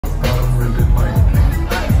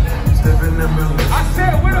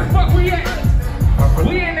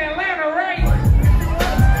We in Atlanta, right?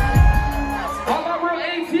 All my real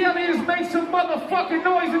ATL is make some motherfucking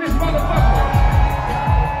noise in this motherfucker.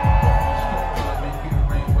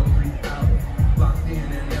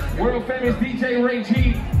 World famous DJ Ray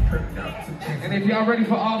G. And if y'all ready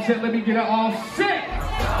for Offset, let me get an offset.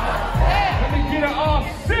 Let me get an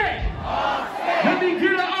offset. Let me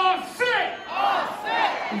get an offset.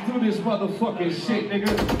 Let's do this motherfucking shit, nigga.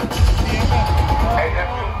 Hey,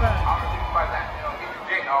 that's true. I'm gonna get your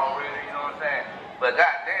dick already, you know what I'm saying? But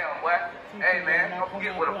goddamn, boy. Hey, man, don't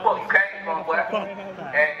forget where the fuck you came from, boy.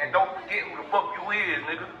 And don't forget who the fuck you is,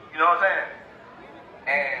 nigga. You know what I'm saying?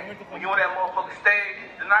 And when you on that motherfucking stage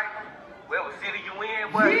tonight, whatever city you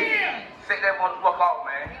in, boy, yeah, set that motherfucker off,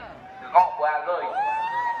 man. Cause, oh, boy, I love you.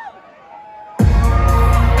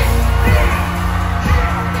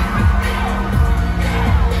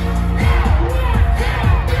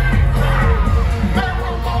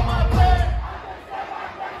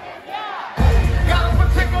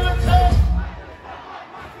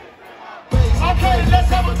 Okay, let's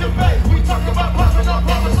have a debate. We talk about popping our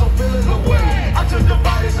promise, so feeling the way.